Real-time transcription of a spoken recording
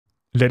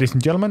Ladies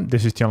and gentlemen,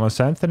 this is Journalist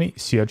Anthony,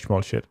 CH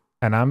Melchett,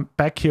 and I'm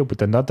back here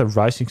with another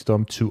Rising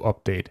Storm 2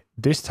 update,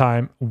 this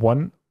time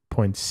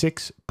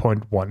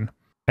 1.6.1.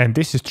 And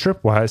this is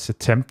Tripwire's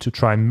attempt to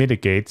try and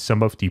mitigate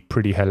some of the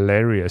pretty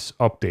hilarious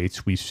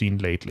updates we've seen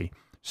lately.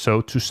 So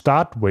to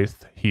start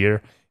with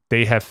here,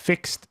 they have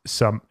fixed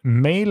some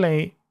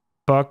melee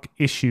bug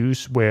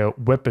issues where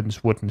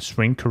weapons wouldn't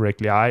swing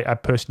correctly. I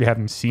personally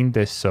haven't seen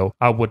this, so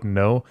I wouldn't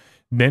know.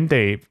 Then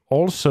they've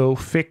also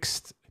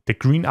fixed the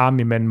Green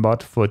Army Men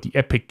mod for the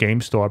Epic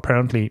Game Store.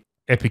 Apparently,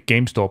 Epic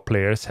Game Store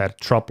players had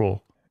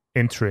trouble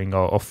entering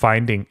or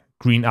finding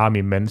Green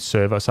Army Men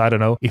servers. I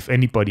don't know if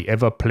anybody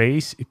ever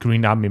plays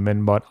Green Army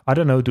Men mod. I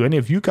don't know, do any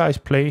of you guys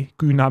play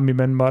Green Army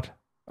Men mod?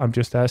 I'm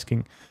just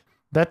asking.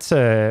 That's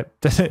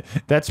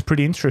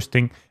pretty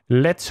interesting.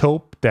 Let's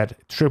hope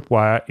that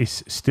Tripwire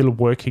is still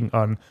working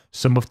on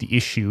some of the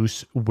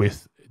issues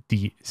with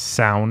the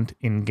sound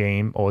in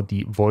game or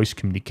the voice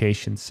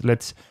communications.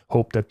 Let's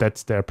hope that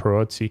that's their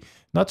priority.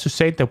 Not to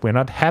say that we're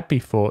not happy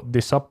for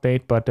this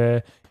update, but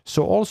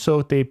so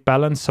also they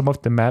balance some of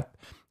the map,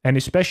 and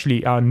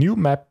especially our new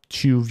map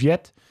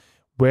Juviet,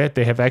 where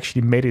they have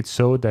actually made it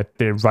so that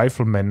the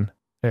rifleman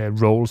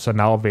roles are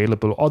now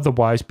available.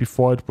 Otherwise,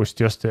 before it was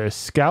just a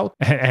scout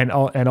and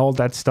all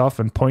that stuff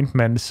and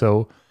pointman.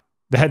 So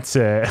that's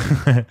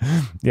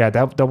yeah,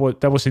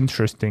 that was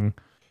interesting.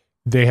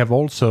 They have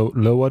also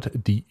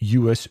lowered the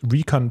US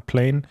recon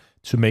plane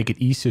to make it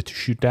easier to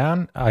shoot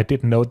down. I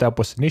didn't know that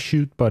was an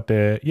issue, but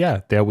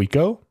yeah, there we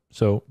go.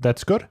 So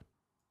that's good.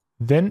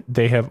 Then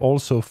they have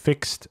also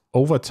fixed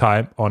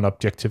overtime on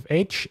Objective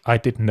H. I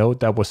didn't know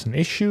that was an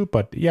issue,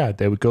 but yeah,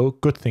 there we go.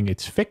 Good thing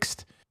it's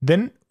fixed.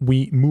 Then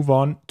we move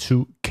on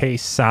to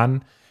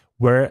Khe-Sanh,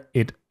 where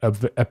it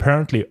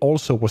apparently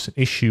also was an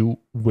issue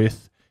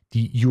with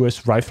the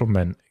US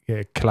Rifleman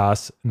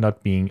class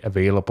not being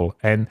available.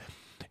 And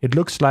it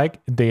looks like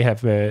they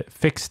have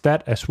fixed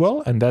that as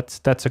well, and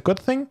that's a good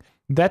thing.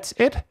 That's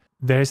it.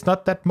 There's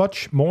not that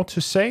much more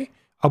to say.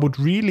 I would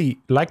really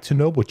like to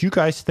know what you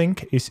guys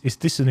think. Is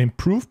this an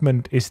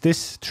improvement? Is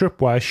this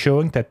Tripwire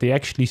showing that they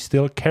actually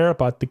still care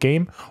about the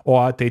game, or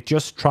are they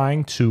just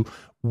trying to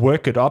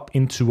work it up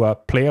into a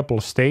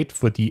playable state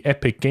for the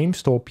Epic Game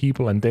Store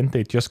people, and then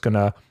they're just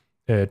gonna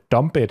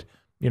dump it?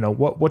 You know,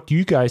 what do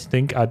you guys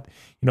think? Are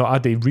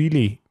they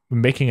really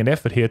making an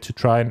effort here to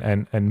try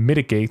and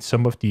mitigate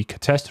some of the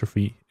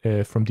catastrophe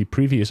from the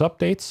previous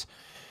updates?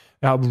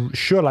 I would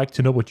sure like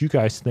to know what you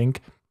guys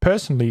think.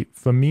 Personally,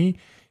 for me,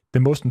 the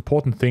most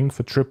important thing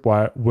for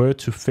Tripwire were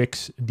to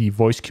fix the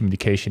voice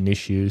communication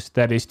issues.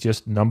 That is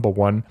just number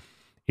one.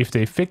 If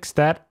they fix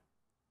that,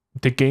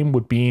 the game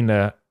would be in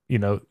a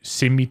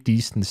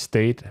semi-decent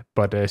state.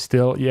 But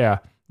still, yeah,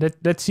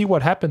 let's see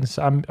what happens.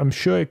 I'm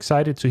sure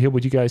excited to hear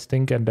what you guys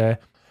think, and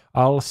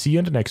I'll see you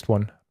in the next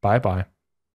one. Bye bye.